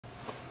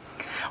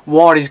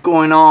What is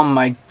going on,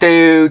 my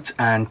dudes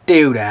and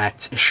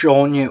dudettes?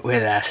 Sean here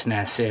with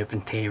S&S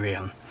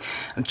Serpentarium.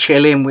 I'm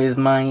chilling with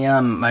my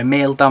my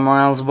male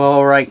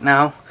Damrelzebor right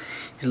now.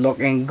 He's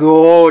looking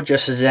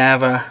gorgeous as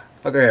ever.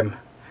 Look at him.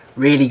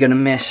 Really gonna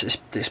miss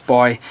this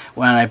boy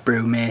when I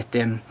brewmate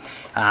him.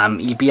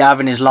 He'll be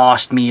having his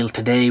last meal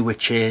today,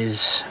 which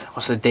is,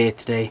 what's the date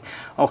today?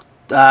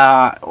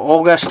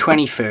 August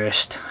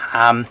 21st.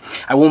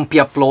 I won't be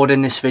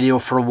uploading this video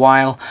for a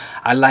while.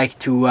 I like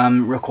to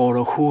record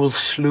a whole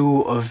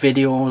slew of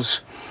videos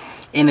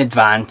in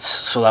advance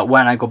so that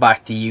when I go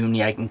back to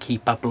uni I can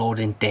keep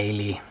uploading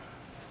daily.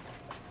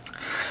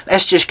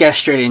 Let's just get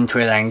straight into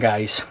it then,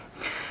 guys.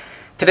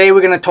 Today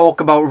we're going to talk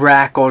about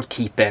record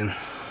keeping.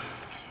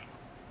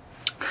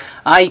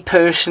 I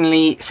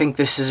personally think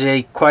this is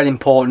a quite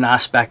important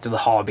aspect of the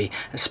hobby,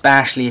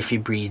 especially if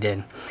you're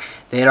breeding.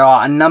 There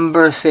are a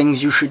number of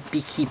things you should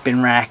be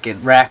keeping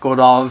record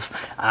of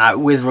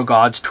with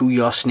regards to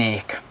your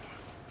snake.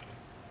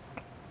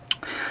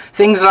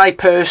 Things that I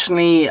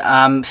personally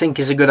think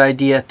is a good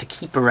idea to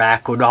keep a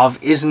record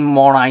of isn't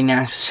what I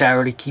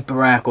necessarily keep a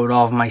record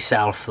of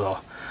myself though.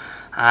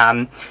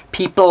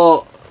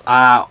 People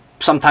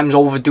sometimes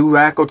overdo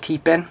record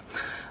keeping.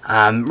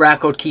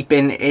 Record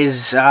keeping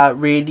is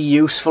really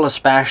useful,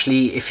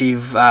 especially if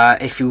you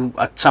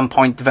at some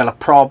point develop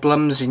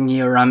problems in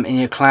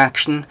your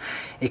collection.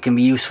 It can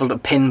be useful to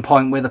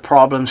pinpoint where the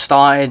problem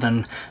started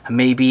and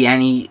maybe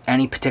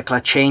any particular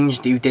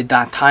change that you did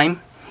that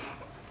time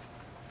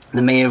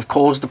that may have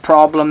caused the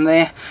problem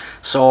there.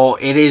 So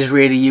it is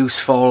really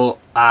useful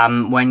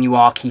when you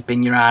are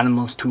keeping your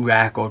animals to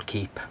record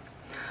keep.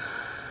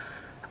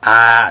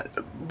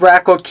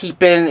 Record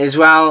keeping as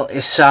well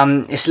is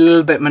it's a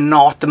little bit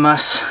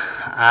monotonous.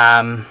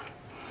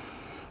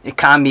 It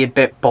can be a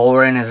bit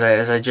boring, as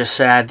I just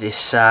said.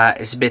 It's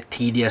a bit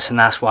tedious, and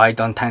that's why I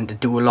don't tend to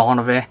do a lot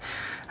of it.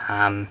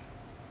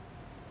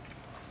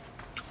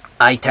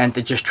 I tend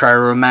to just try to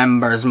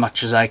remember as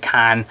much as I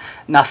can.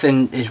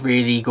 Nothing is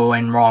really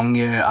going wrong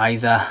here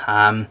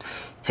either.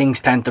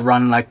 Things tend to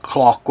run like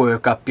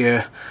clockwork up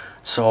here,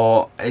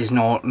 so there's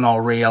no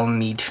real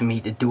need for me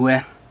to do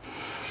it.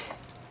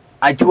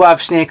 I do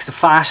have snakes that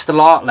fast a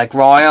lot, like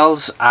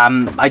royals.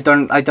 I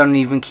don't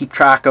even keep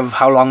track of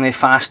how long they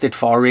fasted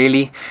for,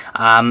 really.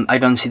 I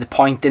don't see the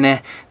point in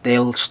it.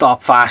 They'll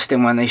stop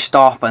fasting when they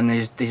stop, and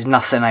there's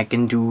nothing I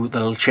can do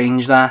that'll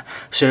change that.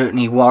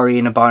 Certainly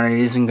worrying about it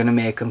isn't going to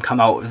make them come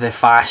out of their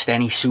fast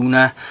any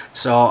sooner,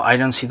 so I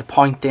don't see the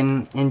point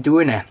in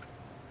doing it.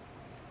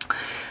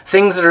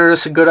 Things that are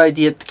just a good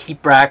idea to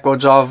keep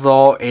records of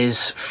though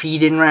is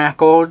feeding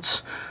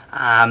records.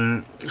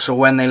 So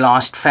when they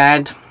last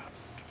fed,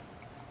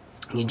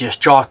 you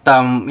just jot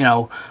down, you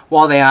know,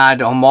 what they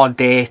had on what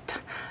date,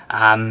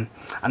 and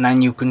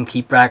then you can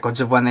keep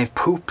records of when they've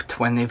pooped,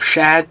 when they've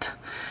shed,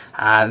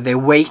 their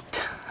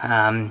weight.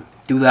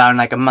 Do that on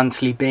like a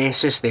monthly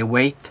basis, their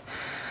weight.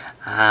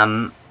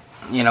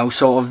 You know,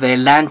 sort of their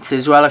length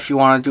as well. If you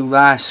want to do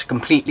that, it's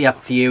completely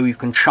up to you. You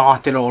can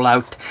chart it all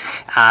out.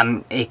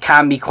 It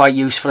can be quite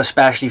useful,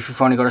 especially if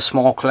you've only got a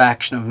small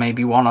collection of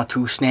maybe 1 or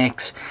 2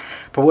 snakes.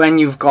 But when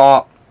you've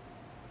got,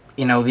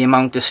 you know, the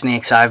amount of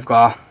snakes I've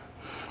got,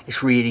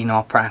 it's really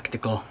not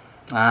practical.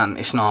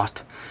 It's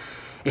not.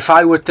 If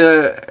I were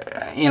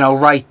to, you know,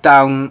 write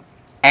down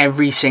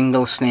every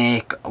single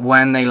snake,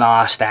 when they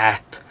last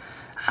ate,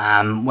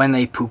 when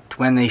they pooped,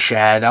 when they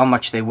shed, how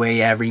much they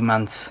weigh every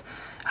month,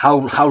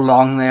 how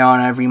long they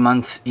are every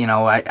month, you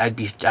know,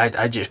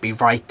 I'd just be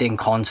writing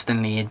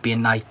constantly. It'd be a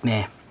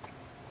nightmare.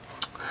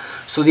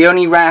 So the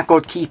only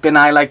record keeping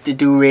I like to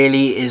do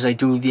really is I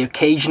do the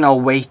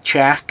occasional weight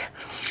check,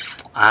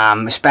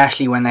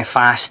 especially when they're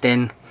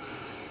fasting.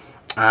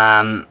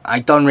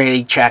 I don't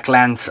really check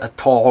length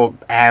at all,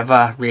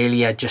 ever,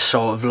 really. I just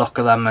sort of look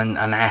at them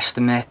and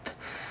estimate.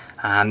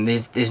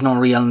 There's no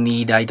real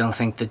need, I don't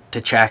think,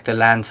 to check the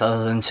length,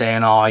 other than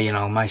saying, oh, you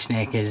know, my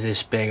snake is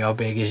this big, how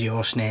big is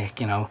your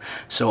snake, you know,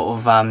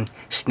 sort of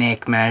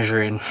snake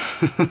measuring.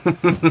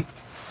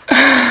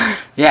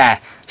 Yeah,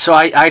 so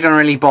I don't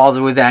really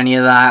bother with any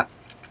of that.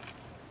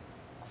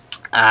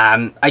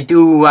 I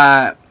do,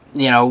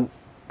 you know,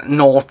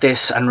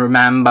 notice and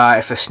remember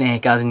if a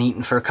snake hasn't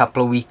eaten for a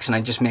couple of weeks, and I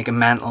just make a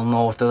mental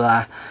note of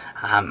that,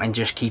 and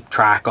just keep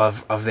track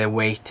of their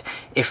weight.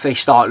 If they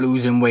start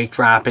losing weight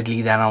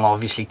rapidly, then I'll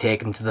obviously take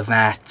them to the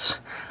vets.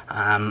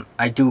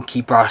 I do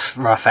keep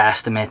rough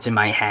estimates in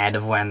my head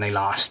of when they've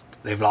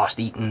last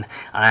eaten,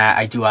 and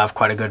I do have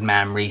quite a good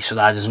memory, so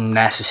that doesn't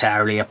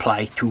necessarily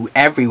apply to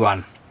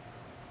everyone.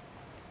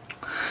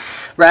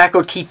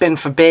 Record keeping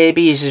for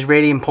babies is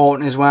really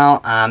important as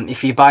well.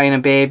 If you're buying a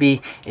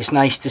baby, it's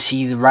nice to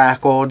see the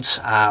records.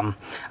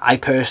 I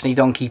personally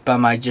don't keep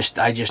them. I just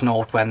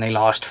note when they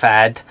last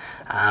fed,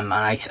 and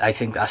I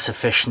think that's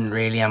sufficient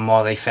really, and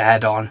what they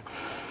fed on.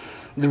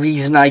 The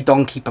reason I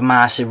don't keep a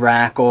massive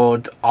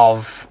record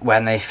of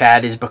when they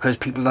fed is because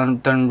people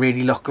don't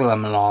really look at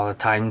them a lot of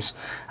the times.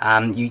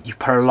 You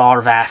put a lot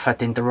of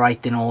effort into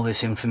writing all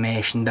this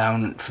information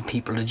down for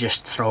people to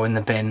just throw in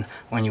the bin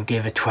when you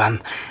give it to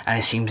them, and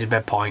it seems a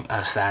bit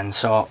pointless then.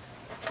 So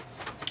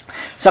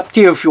It's up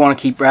to you if you want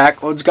to keep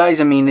records, guys.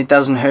 I mean, it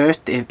doesn't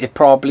hurt. It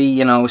probably,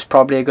 you know, it's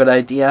probably a good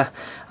idea.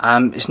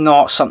 It's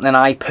not something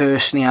I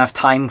personally have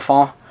time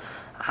for.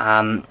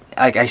 Like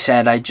I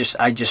said, I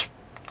just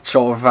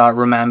sort of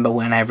remember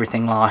when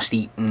everything last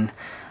eaten,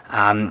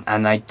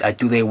 and I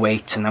do their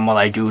weights, and then what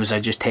I do is I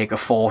just take a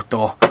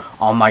photo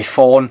on my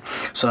phone,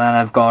 so then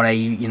I've got a,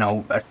 you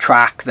know, a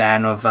track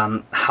then of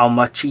how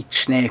much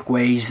each snake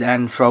weighs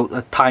then throughout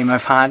the time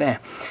I've had it,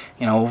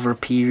 you know, over a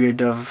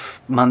period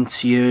of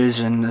months, years,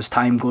 and as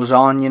time goes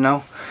on, you know,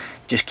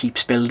 it just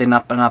keeps building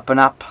up and up and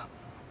up.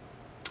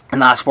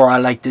 And that's what I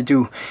like to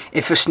do.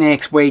 If a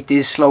snake's weight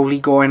is slowly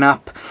going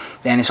up,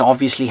 then it's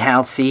obviously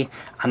healthy,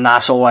 and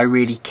that's all I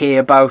really care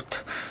about.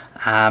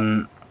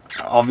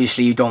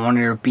 Obviously you don't want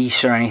it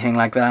obese or anything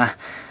like that,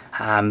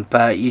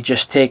 but you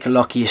just take a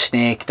look at your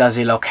snake. Does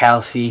he look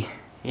healthy?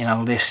 You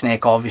know, this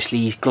snake, obviously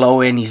he's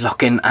glowing, he's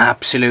looking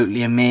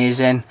absolutely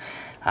amazing.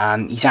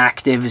 He's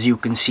active, as you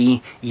can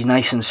see, he's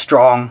nice and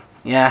strong,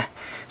 yeah,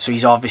 so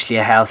he's obviously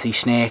a healthy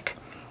snake,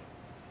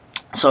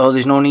 so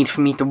there's no need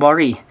for me to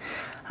worry.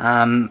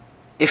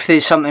 If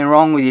there's something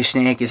wrong with your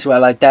snake as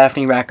well, I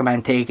definitely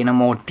recommend taking a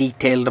more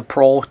detailed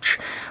approach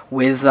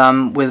with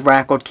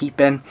record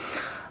keeping.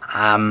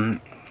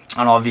 And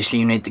obviously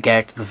you need to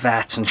get to the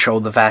vets and show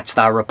the vets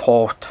that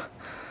report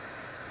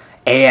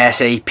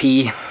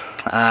ASAP.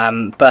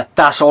 But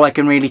that's all I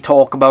can really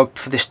talk about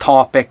for this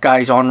topic,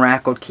 guys, on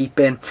record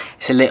keeping.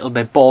 It's a little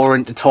bit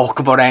boring to talk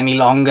about any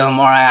longer than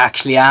what I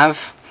actually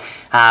have.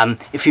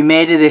 If you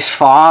made it this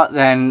far,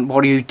 then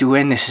what are you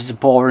doing? This is a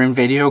boring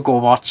video. Go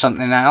watch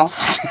something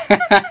else.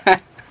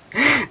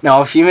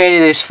 No, if you made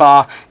it this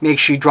far, make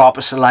sure you drop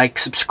us a like,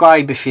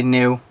 subscribe if you're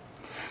new,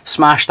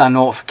 smash that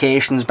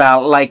notifications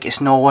bell like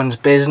it's no one's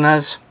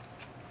business.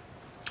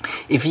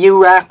 If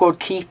you record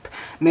keep,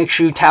 make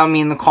sure you tell me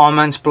in the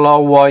comments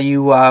below why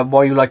you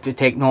like to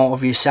take note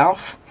of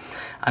yourself.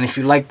 And if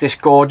you like this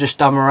gorgeous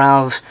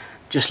Dumerels,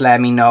 just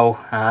let me know,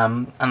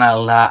 and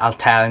I'll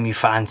tell him you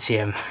fancy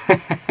him.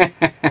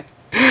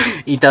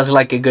 He does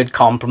like a good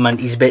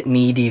compliment. He's a bit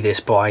needy, this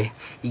boy.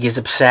 He gets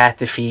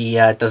upset if he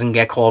doesn't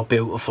get called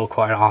beautiful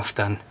quite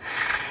often.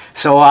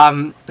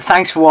 So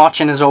thanks for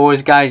watching as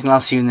always, guys, and I'll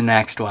see you in the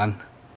next one.